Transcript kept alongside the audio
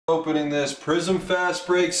Opening this Prizm Fast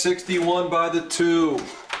Break 61 by the 2.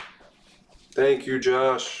 Thank you,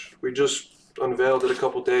 Josh. We just unveiled it a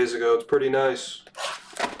couple days ago. It's pretty nice.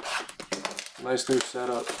 Nice new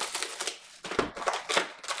setup.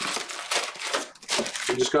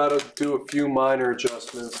 We just gotta do a few minor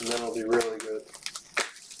adjustments and then it'll be really good.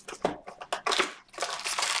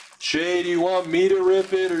 Shay, do you want me to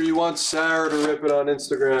rip it or you want Sarah to rip it on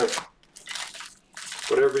Instagram?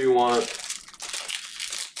 Whatever you want.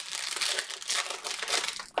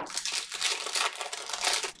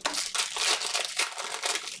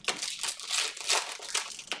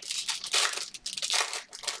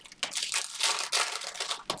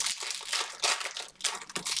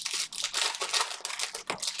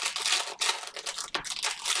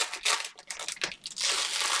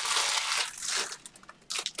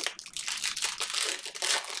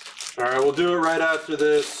 Alright, we'll do it right after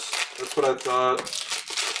this. That's what I thought.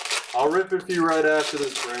 I'll rip it for you right after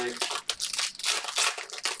this break.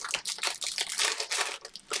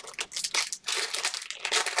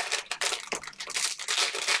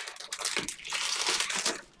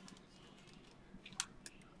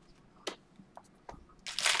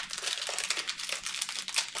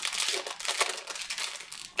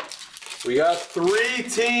 We got 3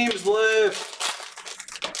 teams left.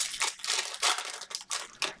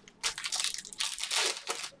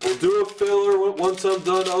 We'll do a filler once I'm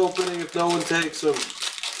done opening if no one takes them.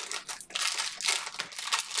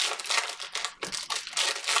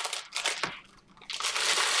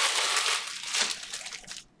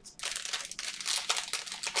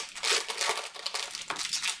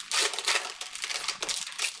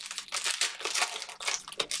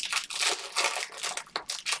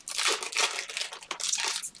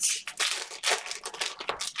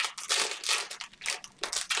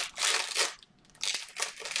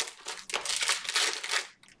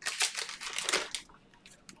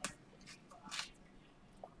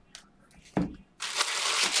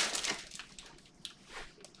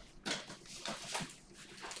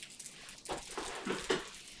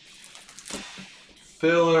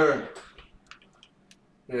 Filler.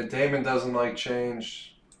 Yeah, Damon doesn't like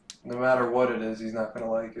change. No matter what it is, he's not going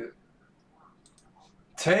to like it.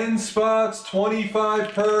 10 spots,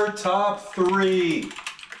 25 per, top 3.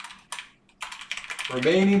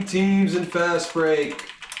 Remaining teams in fast break.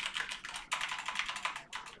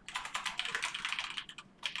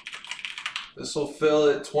 This will fill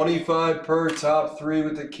it 25 per, top 3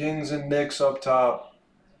 with the Kings and Knicks up top.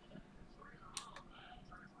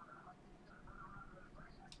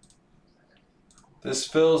 This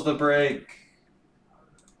fills the break.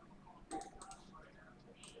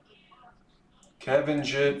 Kevin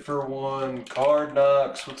Jitt for 1. Card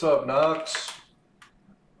Knox. What's up, Knox?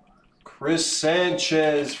 Chris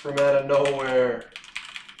Sanchez from out of nowhere.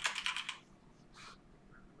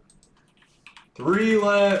 3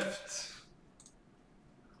 left.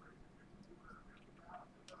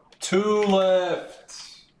 2 left.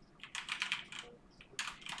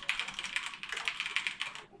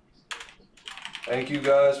 Thank you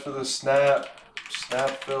guys for the snap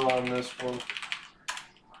fill on this one.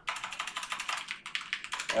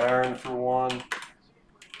 Aaron for 1.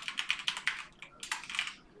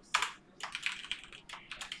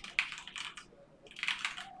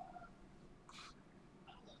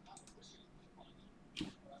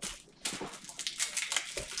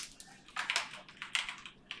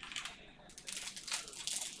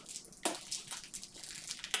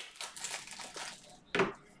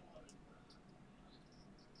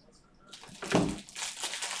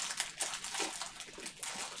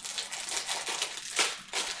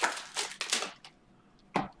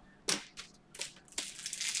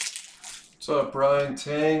 What's up, Brian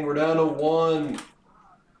Tang? We're down to 1.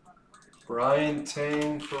 Brian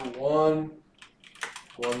Tang for 1.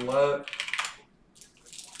 1 left.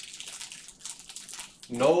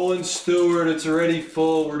 Nolan Stewart, it's already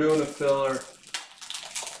full. We're doing a filler.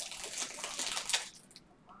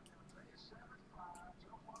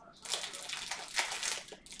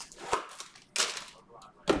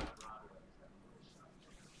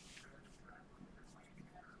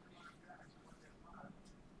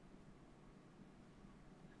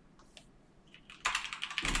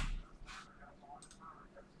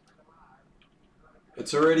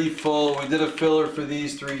 It's already full. We did a filler for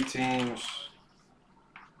these 3 teams.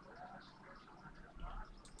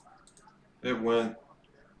 It went.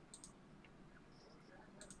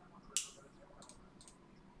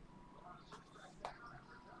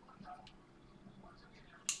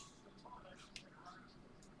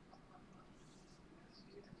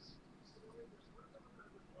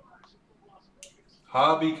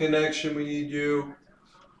 Hobby Connection, we need you.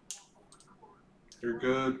 You're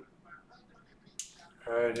good.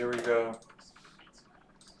 All right, here we go.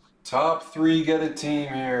 Top 3 get a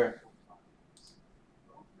team here.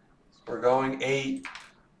 We're going 8.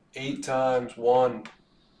 8 times. 1,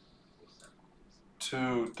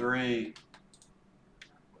 2, 3,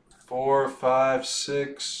 4, 5,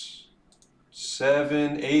 6,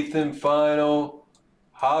 7. 8th and final.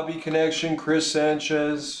 Hobby Connection, Chris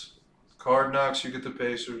Sanchez. Card Knocks, you get the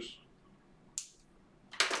Pacers.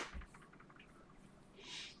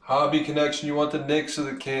 Hobby Connection, you want the Knicks or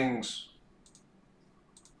the Kings?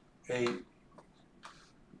 8.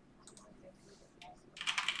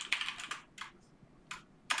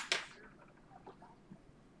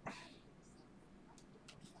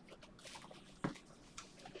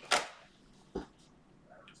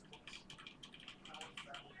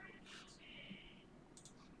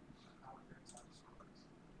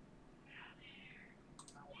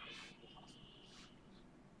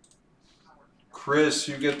 Chris,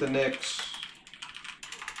 you get the Knicks.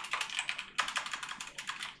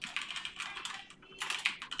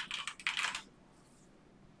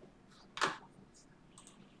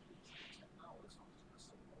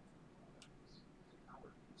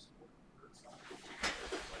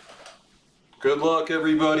 Good luck,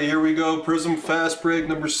 everybody. Here we go. Prizm Fast Break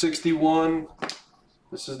number 61.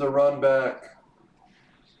 This is the run back.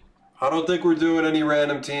 I don't think we're doing any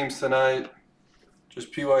random teams tonight.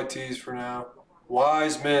 Just PYTs for now.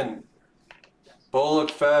 Wiseman.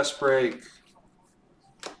 Bullock Fast Break.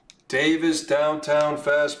 Davis Downtown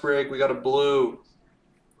Fast Break. We got a blue.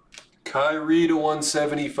 Kyrie to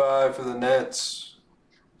 175 for the Nets.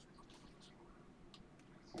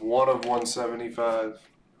 1 of 175.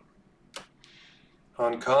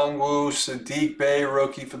 Onkongwu, Sadiq Bey,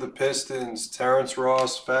 rookie for the Pistons. Terrence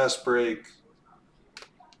Ross, Fast Break.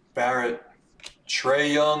 Barrett.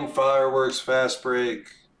 Trae Young, Fireworks, Fast Break.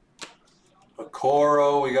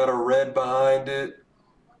 Okoro, we got a red behind it.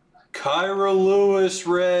 Kyra Lewis,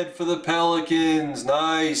 red for the Pelicans.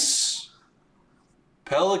 Nice.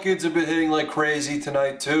 Pelicans have been hitting like crazy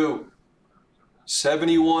tonight, too.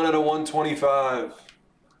 71 out of 125.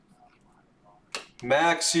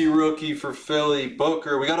 Maxey rookie for Philly.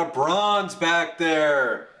 Booker. We got a bronze back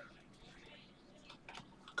there.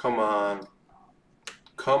 Come on.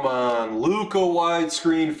 Come on. Luka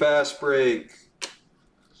widescreen Fast Break.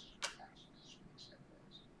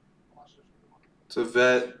 It's a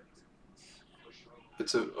vet.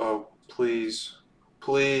 It's a... Oh, please.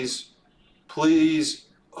 Please. Please.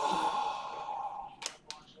 Oh.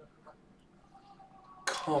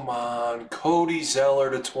 Come on. Cody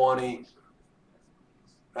Zeller to 20.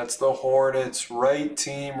 That's the Hornets. Right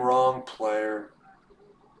team, wrong player.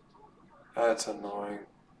 That's annoying.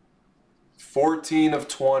 14 of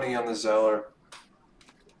 20 on the Zeller.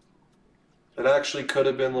 It actually could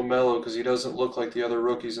have been LaMelo because he doesn't look like the other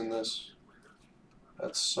rookies in this.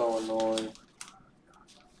 That's so annoying.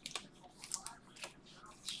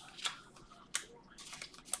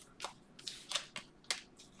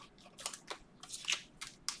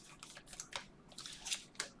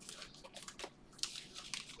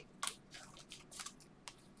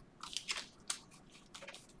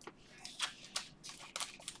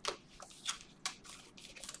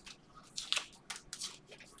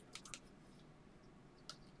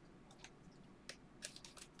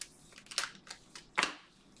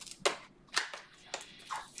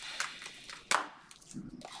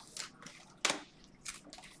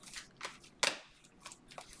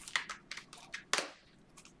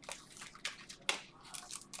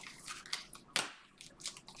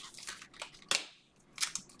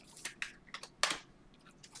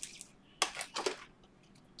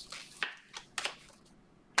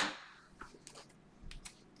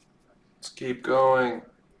 Keep going.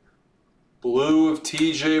 Blue of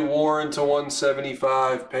TJ Warren to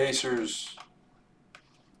 175. Pacers.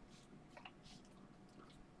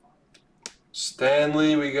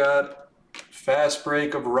 Stanley, we got Fast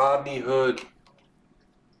Break of Rodney Hood.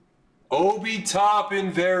 Obi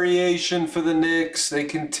Toppin variation for the Knicks. They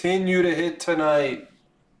continue to hit tonight.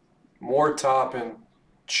 More Toppin.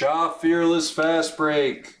 Cha Fearless Fast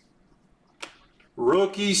Break.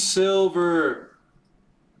 Rookie Silver.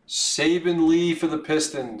 Saban Lee for the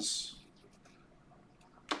Pistons.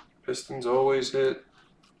 Pistons always hit.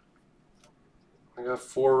 I got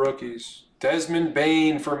 4 rookies. Desmond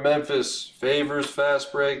Bane for Memphis. Favors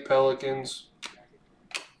Fast Break, Pelicans.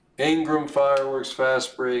 Ingram Fireworks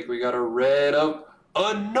Fast Break. We got a red up.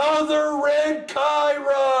 Another red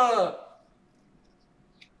Kyra!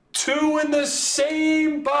 2 in the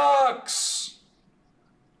same box.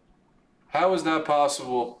 How is that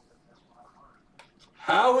possible?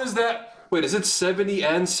 How is that? Wait, is it 70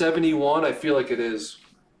 and 71? I feel like it is.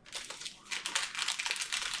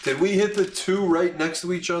 Did we hit the two right next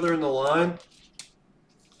to each other in the line?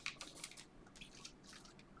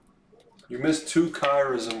 You missed two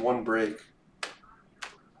Kyras in one break.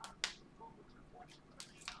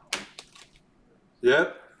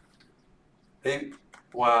 Yep.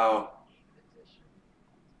 Wow.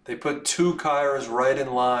 They put two Kyras right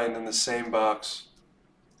in line in the same box.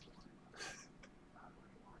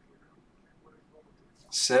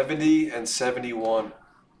 70 and 71.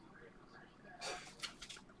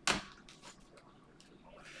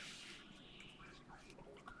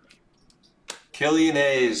 Killian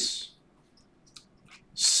Hayes.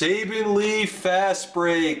 Saban Lee fast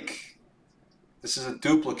break. This is a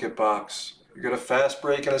duplicate box. You got a fast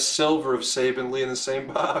break and a silver of Saban Lee in the same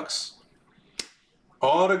box.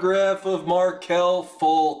 Autograph of Markelle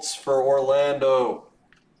Fultz for Orlando.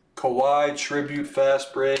 Kawhi tribute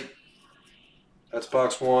fast break. That's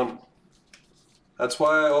box one. That's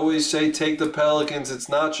why I always say take the Pelicans. It's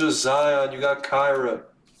not just Zion. You got Kyra.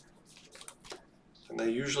 And they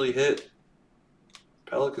usually hit.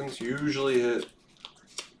 Pelicans usually hit.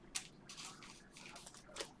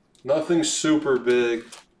 Nothing super big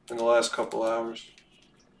in the last couple hours.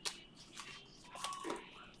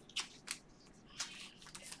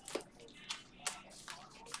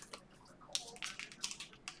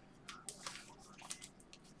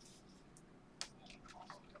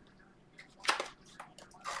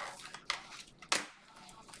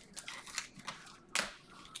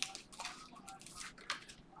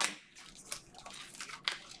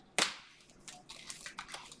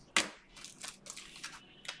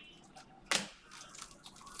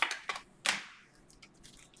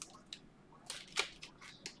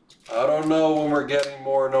 I don't know when we're getting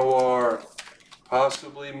more Noir.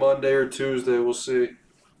 Possibly Monday or Tuesday, we'll see.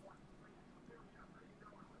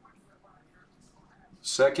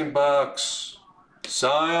 Second box.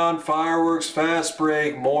 Zion Fireworks Fast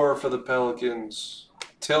Break. More for the Pelicans.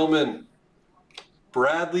 Tillman.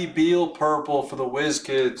 Bradley Beal Purple for the Whiz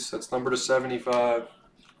Kids. That's number to 75.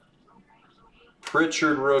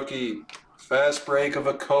 Pritchard Rookie. Fast Break of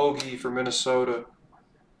Okogie for Minnesota.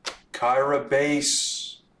 Kyra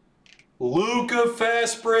Base. Luka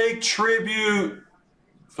Fast Break Tribute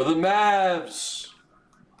for the Mavs.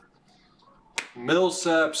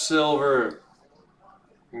 Millsap Silver.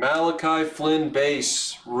 Malachi Flynn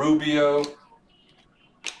Base. Rubio.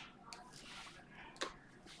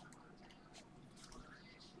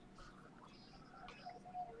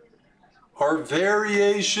 Our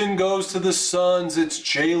variation goes to the Suns. It's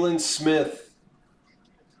Jalen Smith.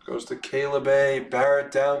 Goes to Caleb A.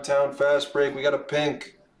 Barrett Downtown Fast Break. We got a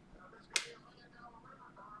pink.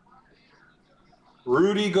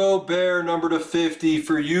 Rudy Gobert, number to 50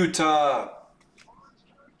 for Utah.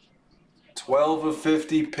 12 of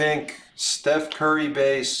 50 pink. Steph Curry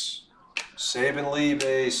base. Saban Lee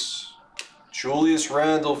base. Julius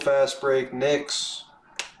Randle fast break. Knicks.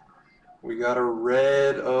 We got a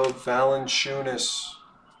red of Valanciunas.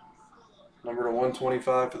 Number to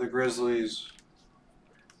 125 for the Grizzlies.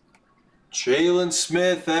 Jalen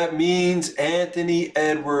Smith, that means Anthony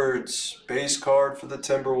Edwards. Base card for the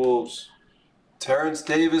Timberwolves. Terrence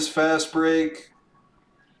Davis fast break.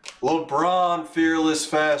 LeBron Fearless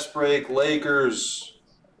fast break. Lakers.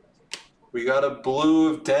 We got a blue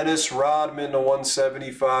of Dennis Rodman to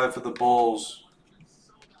 175 for the Bulls.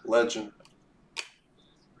 Legend.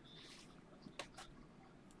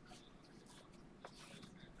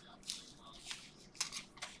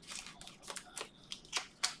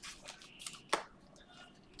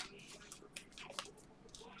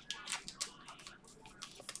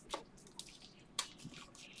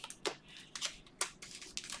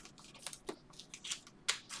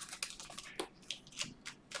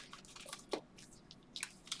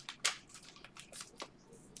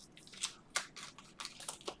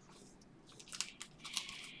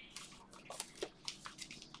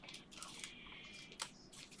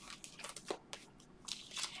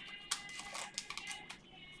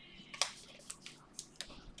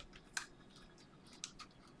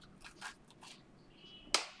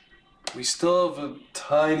 We still have a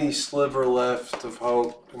tiny sliver left of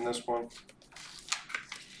hope in this one.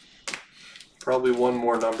 Probably one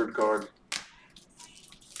more numbered card.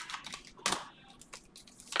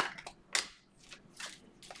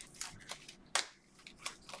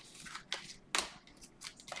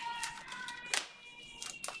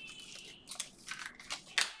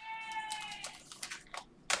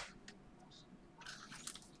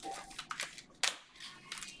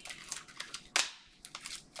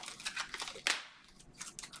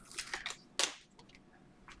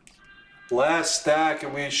 Last stack,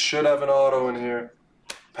 and we should have an auto in here.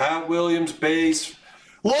 Pat Williams base.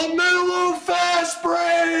 LaMelo fast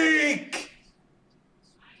break!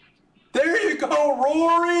 There you go,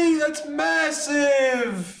 Rory! That's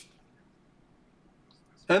massive!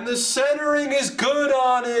 And the centering is good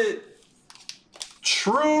on it.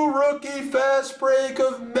 True rookie fast break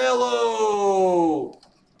of Melo.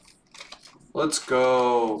 Let's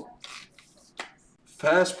go.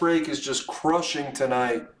 Fast break is just crushing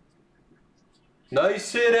tonight.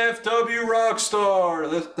 Nice hit, FW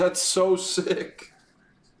Rockstar. That's so sick.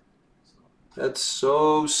 That's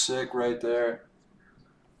so sick right there.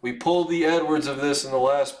 We pulled the Edwards of this in the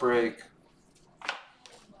last break.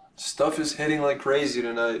 Stuff is hitting like crazy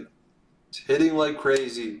tonight. It's hitting like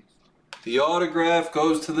crazy. The autograph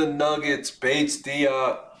goes to the Nuggets. Bates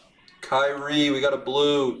Diop. Kyrie, we got a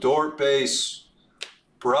blue. Dort base.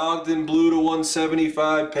 Brogdon blue to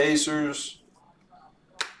 175 Pacers.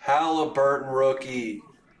 Halliburton rookie.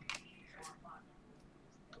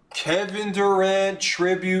 Kevin Durant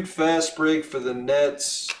tribute fast break for the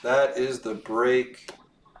Nets. That is the break.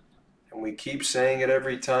 And we keep saying it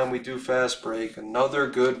every time we do fast break. Another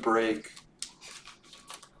good break.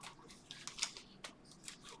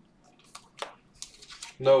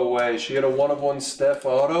 No way. She had a 1-of-1 Steph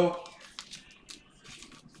auto?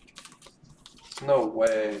 No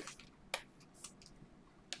way.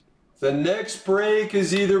 The next break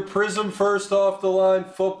is either Prizm first off the line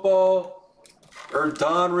football or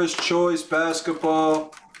Donruss Choice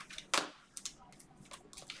basketball.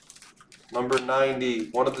 Number 90.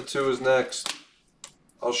 One of the two is next.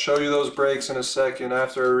 I'll show you those breaks in a second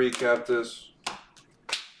after I recap this.